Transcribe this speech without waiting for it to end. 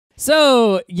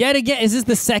So, yet again, is this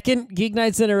the second Geek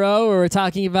Nights in a row where we're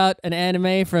talking about an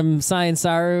anime from Science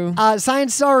Saru?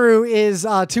 Science Saru is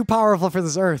too powerful for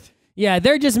this earth. Yeah,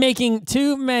 they're just making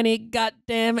too many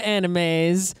goddamn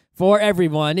animes for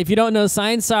everyone. If you don't know,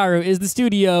 Science Saru is the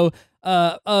studio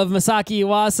of Masaki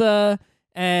Iwasa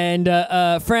and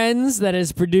friends that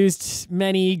has produced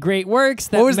many great works.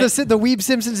 That what was the Weeb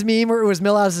Simpsons meme where it was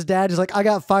Millhouse's dad? He's like, I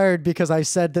got fired because I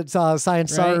said that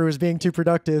Science Saru was being too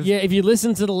productive. Yeah, if you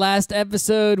listen to the last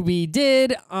episode we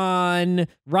did on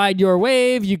Ride Your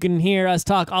Wave, you can hear us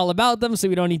talk all about them, so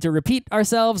we don't need to repeat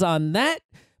ourselves on that.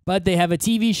 But they have a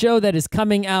TV show that is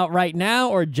coming out right now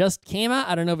or just came out.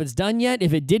 I don't know if it's done yet.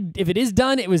 If it is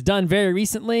done, it was done very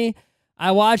recently. I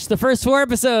watched the first 4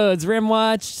 episodes. Rim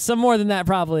watched some more than that,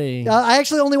 probably. I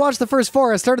actually only watched the first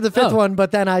 4. I started the 5th one, but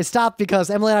then I stopped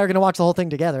because Emily and I are going to watch the whole thing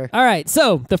together. All right,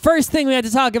 so the first thing we had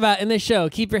to talk about in this show,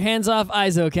 Keep Your Hands Off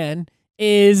Eizouken,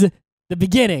 is the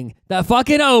beginning, the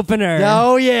fucking opener.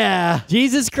 Oh, yeah.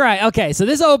 Jesus Christ. Okay, so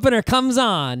this opener comes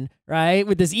on, right,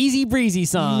 with this Easy Breezy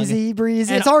song. Easy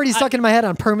Breezy. It's already stuck in my head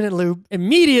on permanent loop.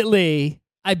 Immediately,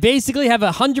 I basically have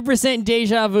 100%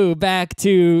 deja vu back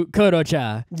to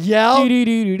Kodocha. Yeah.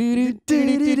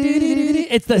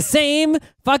 It's the same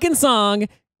fucking song,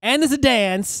 and there's a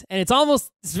dance, and it's a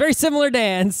very similar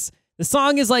dance. The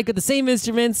song is like with the same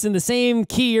instruments in the same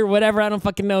key or whatever. I don't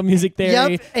fucking know music theory.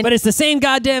 Yep, but it's the same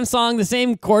goddamn song, the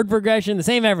same chord progression, the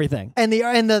same everything. And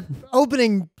the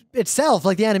opening itself,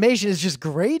 like the animation, is just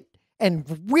great and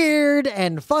weird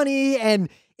and funny, and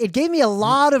it gave me a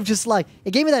lot of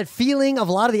it gave me that feeling of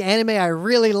a lot of the anime I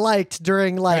really liked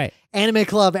during anime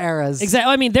club eras.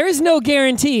 Exactly. I mean, there is no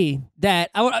guarantee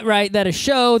that that a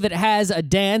show that has a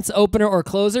dance opener or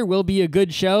closer will be a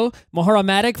good show.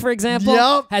 Mahoromatic, for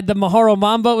example, had the Mahoro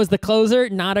Mambo as the closer.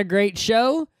 Not a great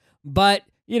show, but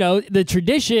the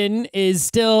tradition is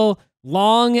still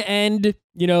long and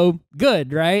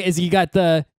good, right? As you got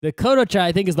the Kodocha,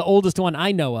 I think is the oldest one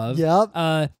I know of.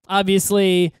 Yep.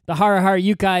 Obviously the Hara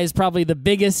Yukai is probably the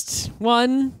biggest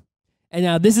one. And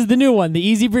now this is the new one, the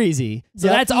Easy Breezy. So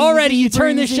that's already, you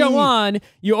turn this show on,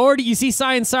 you see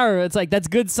Science Saru. It's like, that's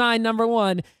good sign number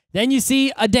 1. Then you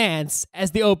see a dance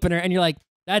as the opener, and you're like,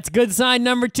 that's good sign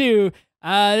number 2.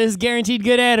 This is guaranteed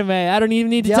good anime. I don't even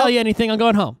need to tell you anything. I'm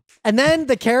going home. And then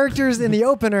the characters in the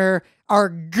opener are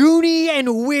goony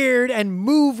and weird and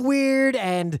move weird,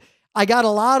 and I got a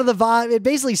lot of the vibe. It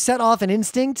basically set off an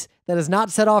instinct that has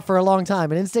not set off for a long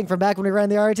time. An instinct from back when we ran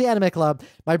the RIT Anime Club.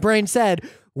 My brain said,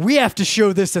 we have to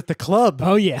show this at the club.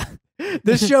 Oh, yeah.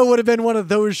 This show would have been one of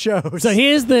those shows. So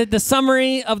here's the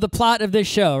summary of the plot of this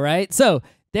show, right? So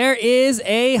there is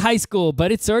a high school,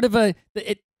 but it's sort of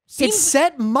it's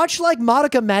set much like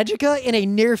Madoka Magica in a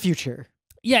near future.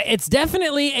 Yeah, it's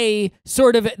definitely a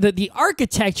sort of the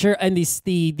architecture and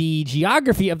the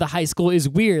geography of the high school is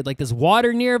weird. Like there's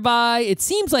water nearby. It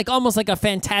seems like almost like a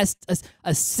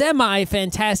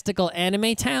semi-fantastical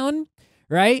anime town,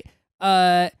 right?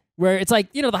 Where it's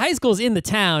like, the high school's in the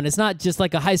town. It's not just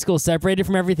like a high school separated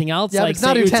from everything else. Yeah, like it's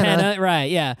not Utena.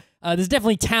 Right, yeah. There's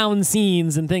definitely town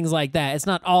scenes and things like that. It's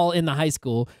not all in the high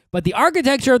school. But the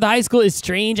architecture of the high school is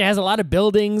strange. It has a lot of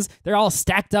buildings. They're all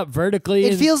stacked up vertically.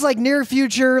 It feels like near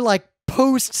future, like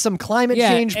post some climate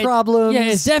change problems. Yeah,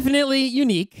 it's definitely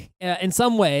unique in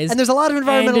some ways. And there's a lot of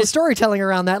environmental storytelling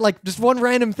around that. Like just one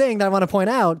random thing that I want to point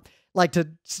out, like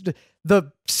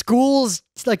the schools,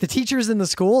 like the teachers in the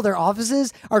school, their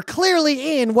offices are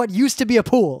clearly in what used to be a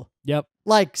pool. Yep.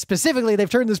 Like specifically, they've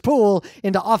turned this pool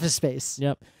into office space.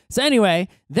 Yep. So anyway,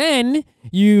 then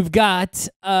you've got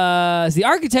the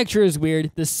architecture is weird.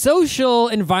 The social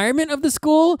environment of the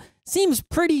school seems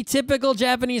pretty typical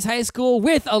Japanese high school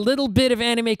with a little bit of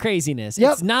anime craziness.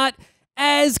 Yep. It's not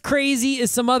as crazy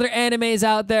as some other animes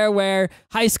out there where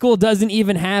high school doesn't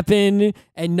even happen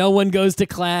and no one goes to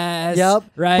class. Yep.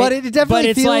 Right? But it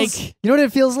definitely feels like, you know what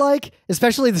it feels like?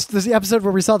 Especially this episode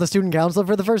where we saw the student council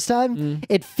for the first time.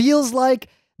 It feels like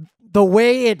the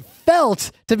way it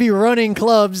felt to be running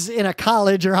clubs in a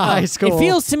college or high school. It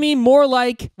feels to me more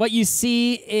like what you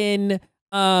see in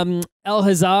El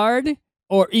Hazard,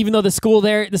 or even though the school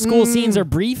scenes are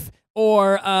brief,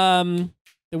 or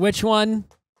which one?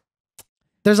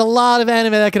 There's a lot of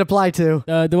anime that could apply to.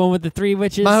 The one with the 3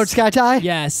 witches? My Sky Tai?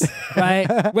 Yes,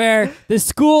 right? Where the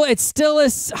school, it's still a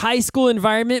high school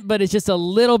environment, but it's just a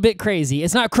little bit crazy.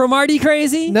 It's not Cromartie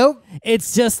crazy. Nope.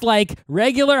 It's just like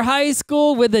regular high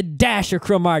school with a dash of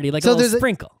Cromartie, like a little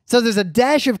sprinkle. So there's a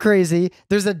dash of crazy.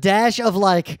 There's a dash of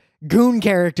like goon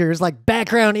characters, like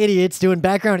background idiots doing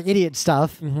background idiot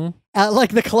stuff.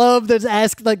 Like the club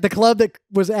that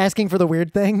was asking for the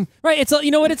weird thing. Right. It's,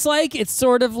 you know what it's like? It's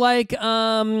sort of like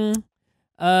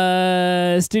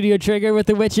Studio Trigger with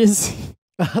the witches.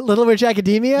 Little Witch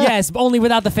Academia? Yes, only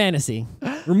without the fantasy.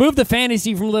 Remove the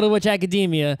fantasy from Little Witch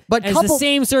Academia. But as the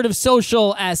same sort of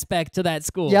social aspect to that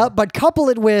school. Yeah, but couple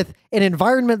it with an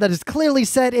environment that is clearly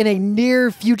set in a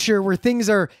near future where things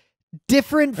are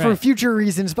different for future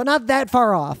reasons, but not that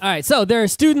far off. All right, so there are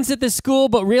students at this school,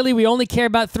 but really we only care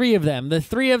about 3 of them. The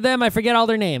 3 of them, I forget all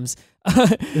their names.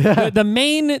 The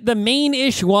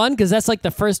main-ish one, because that's like the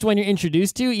first one you're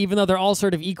introduced to, even though they're all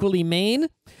sort of equally main.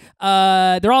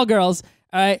 They're all girls.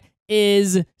 All right,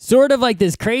 is sort of like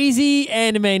this crazy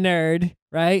anime nerd,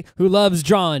 right, who loves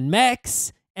drawing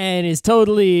mechs and is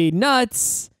totally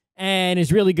nuts and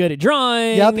is really good at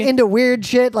drawing. Yep, into weird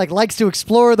shit, like likes to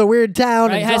explore the weird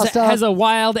town and draw stuff. Has a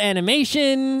wild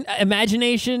imagination,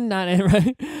 not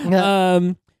right.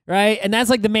 Yeah. Right, and that's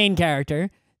like the main character.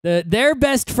 Their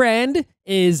best friend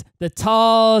is the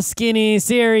tall, skinny,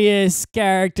 serious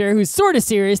character who's sort of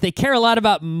serious. They care a lot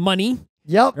about money.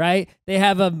 Yep. Right? They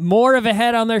have more of a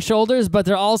head on their shoulders, but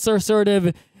they're also sort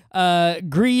of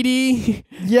greedy.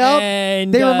 Yep.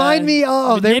 And they remind me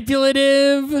of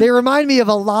manipulative. They remind me of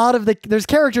a lot of there's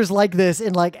characters like this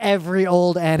in like every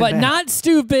old anime. But not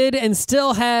stupid and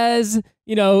still has,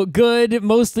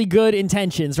 mostly good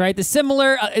intentions, right? The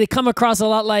similar, they come across a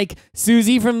lot like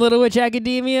Susie from Little Witch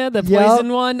Academia, the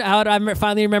poison one. How do I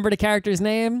finally remember the character's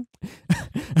name?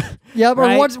 Yep,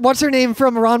 right? Or what's her name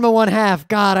from Ranma 1/2?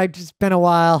 God, I've just been a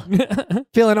while.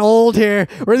 Feeling old here.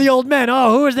 We're the old men.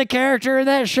 Oh, who was the character in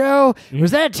that show?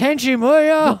 Was that Tenchi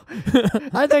Muyo?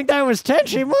 I think that was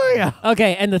Tenchi Muyo.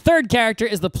 Okay, and the third character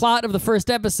is the plot of the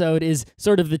first episode is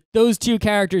sort of those 2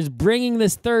 characters bringing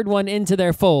this third one into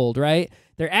their fold, right?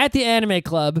 They're at the anime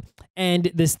club,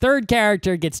 and this third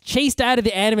character gets chased out of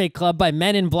the anime club by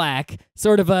men in black,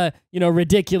 sort of a,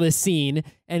 ridiculous scene.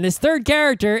 And this third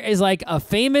character is like a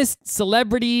famous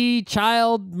celebrity,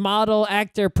 child, model,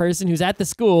 actor person who's at the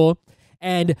school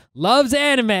and loves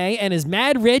anime and is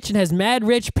mad rich and has mad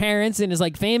rich parents and is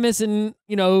like famous and,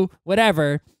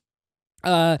 whatever.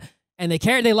 And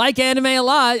they like anime a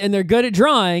lot and they're good at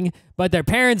drawing, but their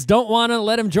parents don't want to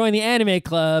let them join the anime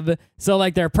club. So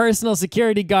like their personal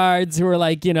security guards who are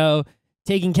like,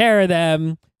 taking care of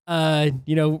them,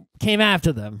 came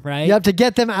after them, right? You have to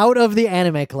get them out of the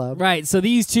anime club. Right. So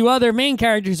these 2 other main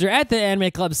characters who are at the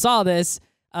anime club saw this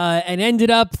and ended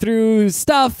up through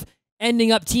stuff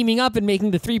ending up teaming up and making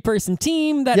the 3-person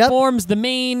team that forms the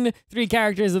main 3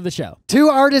 characters of the show. 2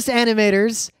 artist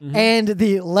animators and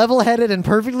the level-headed and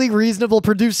perfectly reasonable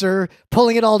producer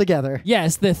pulling it all together.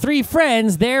 Yes, the 3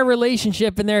 friends, their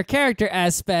relationship and their character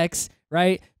aspects,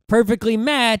 right, perfectly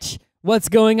match what's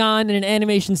going on in an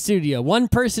animation studio. One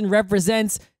person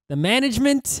represents the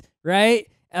management, right,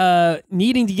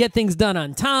 needing to get things done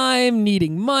on time,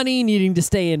 needing money, needing to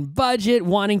stay in budget,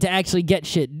 wanting to actually get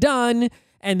shit done.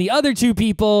 And the other 2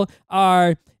 people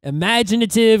are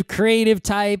imaginative, creative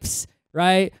types,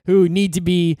 right? Who need to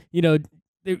be,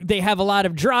 they have a lot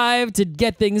of drive to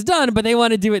get things done, but they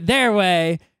want to do it their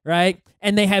way, right?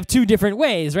 And they have 2 different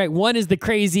ways, right? One is the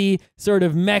crazy sort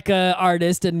of mecha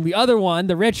artist, and the other one,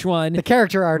 the rich one, the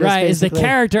character artist, right, basically. is the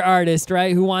character artist,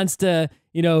 right? Who wants to,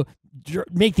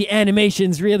 make the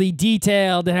animations really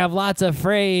detailed and have lots of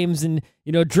frames and,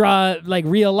 draw like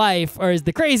real life. Or is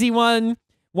the crazy one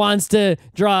wants to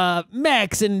draw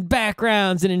mechs and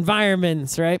backgrounds and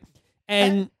environments, right?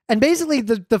 And basically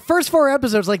the first 4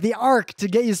 episodes, like the arc to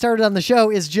get you started on the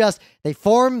show, is just they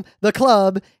form the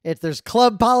club. There's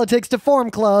club politics to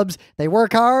form clubs. They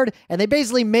work hard and they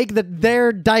basically make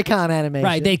their daikon animation.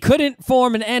 Right. They couldn't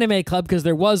form an anime club because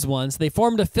there was one, so they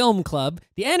formed a film club.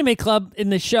 The anime club in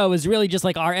the show is really just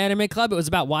like our anime club. It was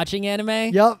about watching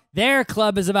anime. Yep. Their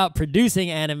club is about producing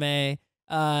anime.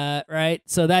 Right.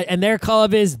 So and their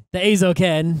club is the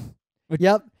Eizouken.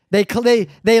 Yep.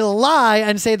 They lie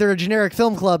and say they're a generic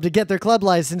film club to get their club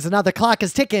license, and now the clock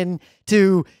is ticking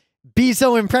to be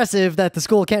so impressive that the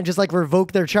school can't just like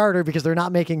revoke their charter because they're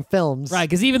not making films. Right,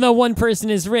 because even though one person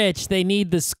is rich, they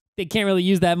can't really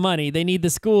use that money. They need the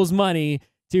school's money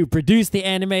to produce the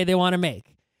anime they want to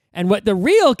make. And what the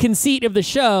real conceit of the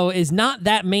show is not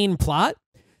that main plot.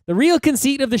 The real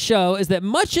conceit of the show is that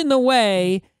much in the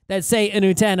way that, say,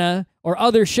 Anutena or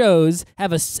other shows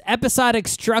have a episodic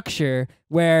structure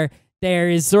where there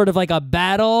is sort of like a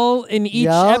battle in each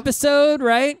episode,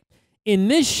 right? In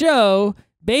this show,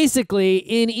 basically,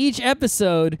 in each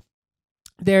episode,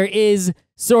 there is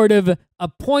sort of a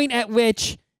point at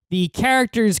which the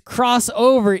characters cross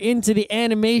over into the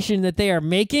animation that they are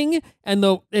making, and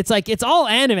it's all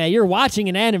anime. You're watching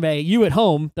an anime, you at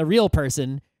home, the real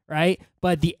person, right?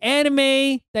 But the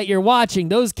anime that you're watching,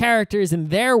 those characters in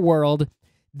their world,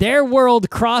 their world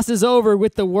crosses over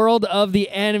with the world of the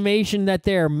animation that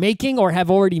they're making or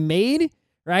have already made,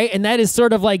 right? And that is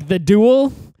sort of like the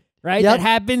duel, right? That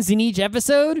happens in each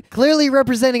episode. Clearly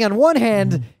representing on one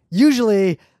hand,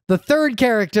 usually the third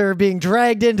character being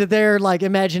dragged into their like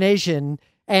imagination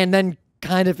and then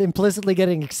kind of implicitly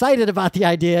getting excited about the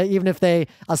idea, even if they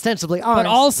ostensibly aren't. But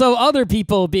also other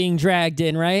people being dragged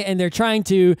in, right? And they're trying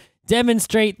to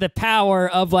demonstrate the power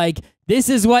of like, this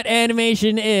is what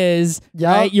animation is,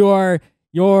 right?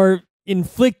 You're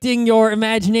inflicting your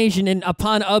imagination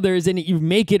upon others, and you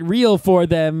make it real for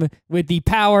them with the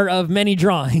power of many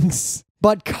drawings.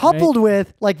 But coupled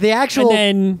with like the actual,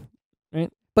 and then,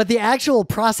 but the actual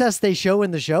process they show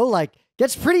in the show, like,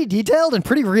 gets pretty detailed and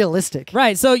pretty realistic.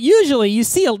 Right. So usually you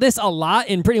see this a lot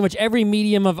in pretty much every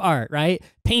medium of art, right?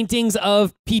 Paintings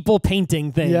of people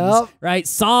painting things, right?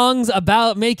 Songs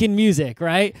about making music,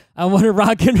 right? I want to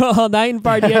rock and roll all night and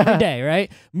party every day,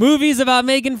 right? Movies about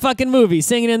making fucking movies,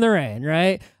 singing in the rain,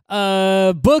 right?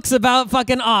 Books about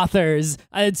fucking authors.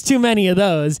 It's too many of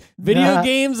those. Video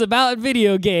games about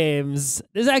video games.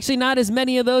 There's actually not as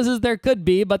many of those as there could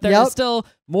be, but there are still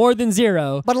more than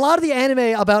zero. But a lot of the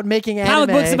anime about making anime.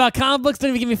 Comic books about comic books, don't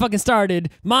even get me fucking started.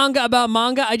 Manga about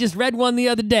manga. I just read one the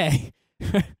other day.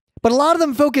 But a lot of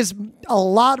them focus a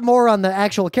lot more on the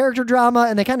actual character drama,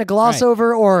 and they kind of gloss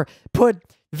over or put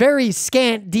very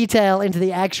scant detail into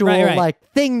the actual like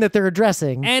thing that they're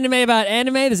addressing. Anime about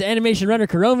anime. There's Animation Runner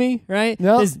Kuromi, right?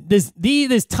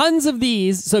 There's tons of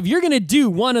these. So if you're gonna do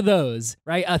one of those,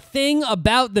 right, a thing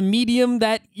about the medium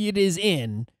that it is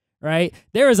in, right,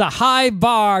 there is a high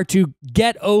bar to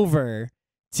get over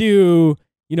to,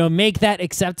 you know, make that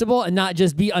acceptable and not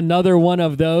just be another one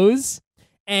of those.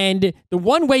 And the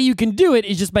one way you can do it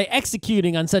is just by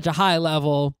executing on such a high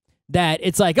level that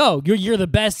it's like, oh, you're the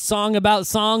best song about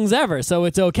songs ever, so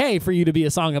it's okay for you to be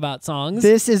a song about songs.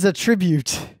 This is a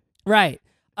tribute. Right.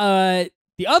 The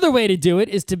other way to do it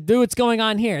is to do what's going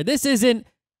on here. This isn't,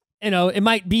 you know, it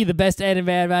might be the best anime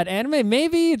about anime.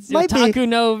 Maybe it's Otaku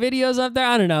no videos up there.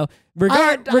 I don't know.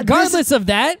 Regardless of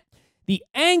that, the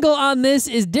angle on this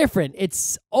is different.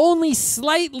 It's only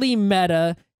slightly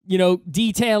meta, you know,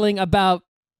 detailing about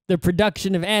the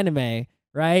production of anime,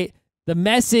 right? The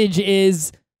message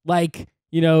is like,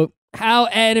 you know, how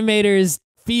animators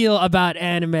feel about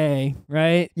anime,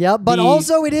 right? Yeah, but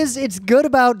also it's good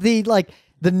about the like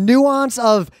the nuance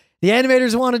of the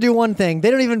animators want to do one thing.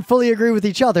 They don't even fully agree with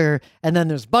each other. And then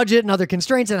there's budget and other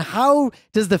constraints. And how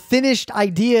does the finished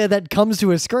idea that comes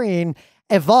to a screen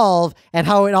evolve, and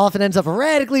how it often ends up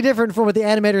radically different from what the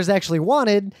animators actually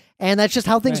wanted. And that's just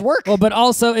how things work. Well, but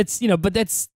also it's, you know, but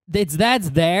that's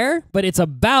there, but it's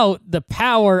about the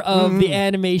power of the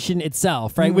animation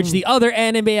itself, right? Which the other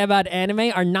anime about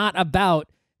anime are not about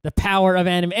the power of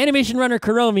anime. Animation Runner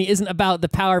Kuromi isn't about the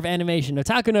power of animation.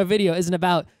 Otaku no Video isn't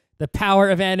about the power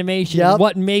of animation.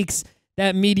 What makes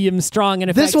that medium strong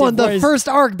and effective. This one, the first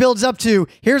arc builds up to,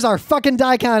 here's our fucking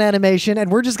Daikon animation,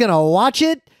 and we're just going to watch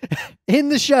it in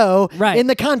the show, in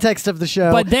the context of the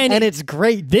show, but then and it's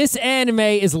great. This anime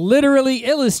is literally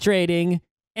illustrating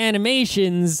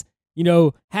animations, you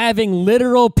know, having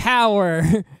literal power,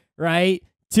 right,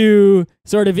 to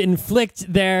sort of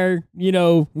inflict their, you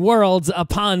know, worlds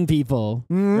upon people,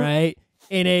 right,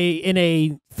 in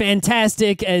a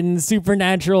fantastic and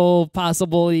supernatural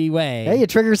possibly way. Hey, you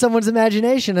trigger someone's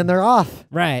imagination and they're off.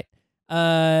 Right.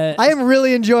 I am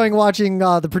really enjoying watching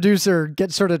the producer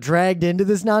get sort of dragged into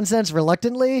this nonsense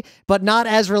reluctantly, but not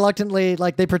as reluctantly.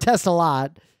 Like, they protest a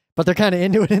lot, but they're kind of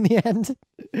into it in the end.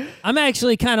 I'm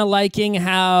actually kind of liking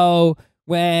how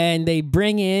when they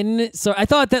bring in, so I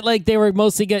thought that like they were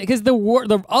mostly good because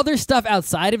the other stuff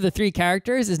outside of the three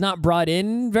characters is not brought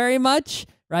in very much,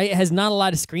 right? It has not a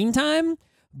lot of screen time,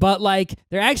 but like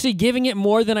they're actually giving it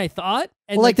more than I thought.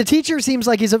 And well, like the teacher seems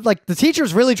like the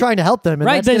teacher's really trying to help them, and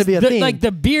that's going to be a theme. Like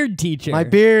the beard teacher. My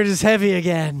beard is heavy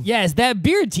again. Yes, that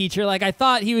beard teacher, like I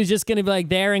thought he was just going to be like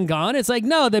there and gone. It's like,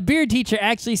 no, the beard teacher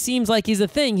actually seems like he's a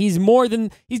thing. He's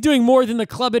doing more than the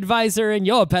club advisor and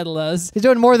Yoa Pedal does. He's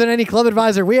doing more than any club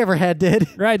advisor we ever had did.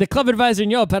 Right, the club advisor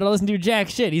and Yoa Pedal doesn't do jack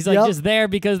shit. He's like just there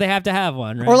because they have to have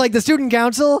one, right? Or like the student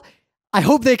council, I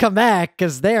hope they come back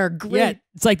because they're great. Yeah,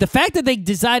 it's like the fact that they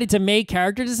decided to make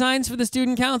character designs for the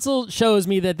student council shows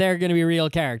me that they're going to be real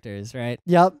characters, right?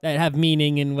 Yep. That have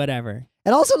meaning and whatever.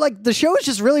 And also, like, the show is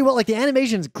just really well, like, the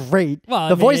animation's great. Well,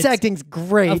 the voice acting's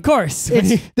great. Of course.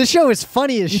 The show is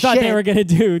funny as shit. You thought they were going to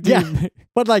do, dude. Yeah.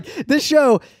 But, like, this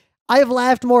show, I have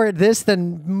laughed more at this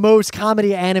than most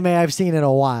comedy anime I've seen in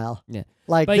a while. Yeah.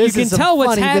 Like, but you can tell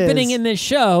what's happening in this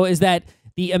show is that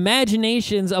the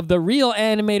imaginations of the real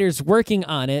animators working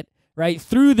on it, right,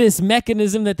 through this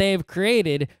mechanism that they have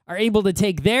created, are able to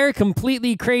take their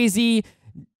completely crazy,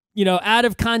 out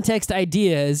of context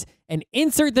ideas and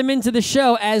insert them into the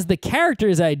show as the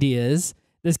characters' ideas.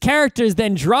 Those characters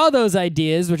then draw those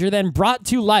ideas, which are then brought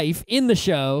to life in the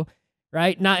show,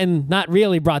 right? Not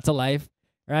really brought to life,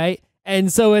 right?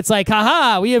 And so it's like,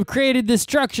 haha, we have created this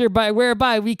structure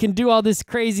whereby we can do all this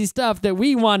crazy stuff that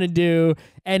we want to do,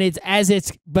 and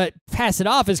but pass it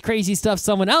off as crazy stuff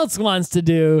someone else wants to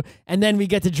do, and then we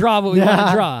get to draw what we want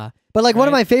to draw. But like one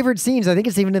of my favorite scenes, I think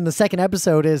it's even in the second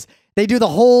episode, is they do the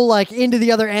whole like into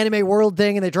the other anime world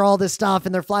thing, and they draw all this stuff,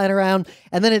 and they're flying around,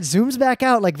 and then it zooms back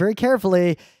out like very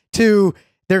carefully to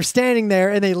they're standing there,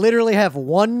 and they literally have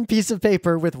one piece of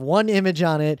paper with one image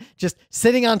on it, just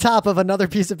sitting on top of another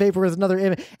piece of paper with another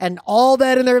image, and all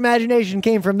that in their imagination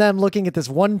came from them looking at this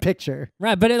one picture.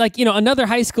 Right, but another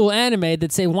high school anime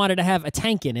that say wanted to have a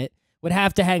tank in it would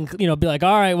have to be like,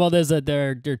 all right, well,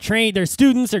 their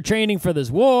students are training for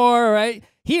this war, right?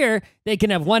 Here, they can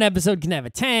have one episode can have a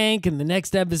tank, and the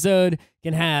next episode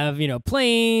can have,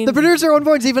 planes. The producer at one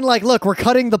point's even like, look, we're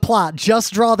cutting the plot.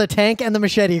 Just draw the tank and the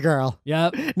machete girl.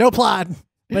 Yep. No plot.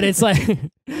 But it's like,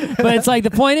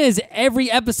 the point is,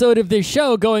 every episode of this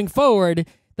show going forward,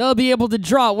 they'll be able to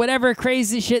draw whatever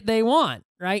crazy shit they want,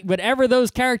 right? Whatever those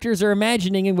characters are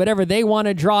imagining and whatever they want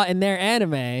to draw in their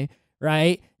anime,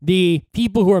 right? The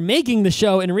people who are making the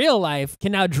show in real life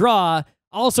can now draw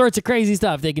all sorts of crazy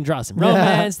stuff. They can draw some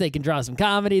romance, they can draw some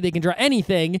comedy, they can draw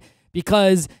anything,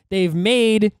 because they've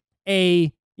made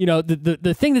the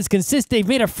thing that's they've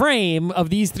made a frame of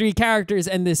these three characters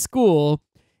and this school,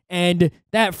 and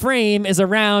that frame is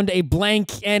around a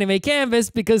blank anime canvas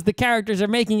because the characters are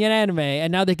making an anime,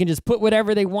 and now they can just put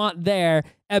whatever they want there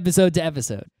episode to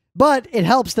episode. But it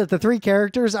helps that the three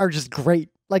characters are just great.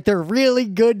 Like, they're really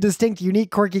good, distinct,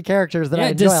 unique, quirky characters that I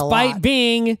enjoy a lot. Despite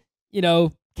being,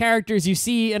 characters you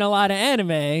see in a lot of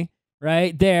anime,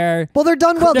 right? They're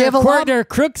done well. They're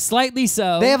crooks, slightly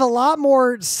so. They have a lot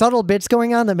more subtle bits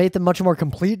going on that make them much more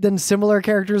complete than similar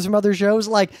characters from other shows.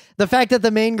 Like the fact that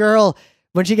the main girl,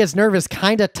 when she gets nervous,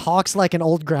 kind of talks like an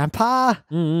old grandpa,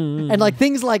 and like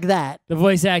things like that. The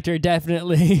voice actor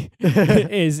definitely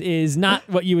is not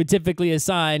what you would typically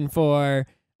assign for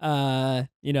a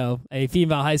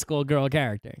female high school girl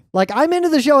character. Like, I'm into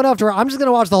the show enough to where I'm just going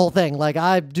to watch the whole thing. Like,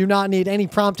 I do not need any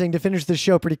prompting to finish this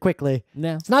show pretty quickly.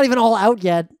 No. It's not even all out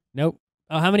yet. Nope.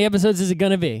 Oh, how many episodes is it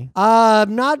going to be?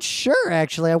 I'm not sure,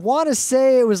 actually. I want to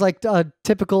say it was like a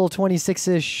typical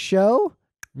 26-ish show.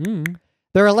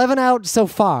 There are 11 out so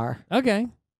far. Okay.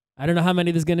 I don't know how many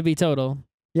there's going to be total.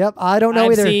 Yep, I don't know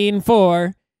either. I've seen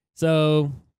 4,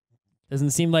 so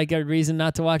doesn't seem like a reason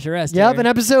not to watch the rest. Yep, here. and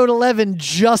episode 11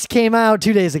 just came out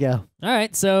 2 days ago. All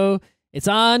right, so it's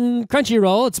on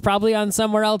Crunchyroll. It's probably on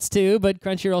somewhere else too, but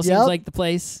Crunchyroll seems like the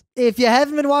place. If you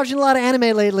haven't been watching a lot of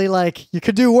anime lately, like, you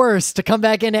could do worse to come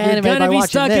back into anime by watching this. You're gonna be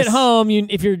stuck at home.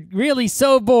 If you're really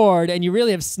so bored and you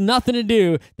really have nothing to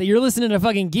do, that you're listening to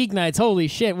fucking Geek Nights. Holy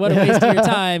shit, what a waste of your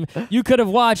time. You could have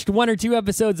watched 1 or 2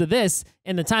 episodes of this,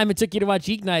 and the time it took you to watch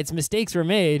Geek Nights, mistakes were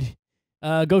made.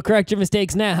 Go correct your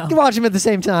mistakes now. You can watch them at the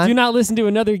same time. Do not listen to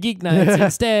another Geek Nights.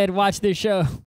 Instead, watch this show.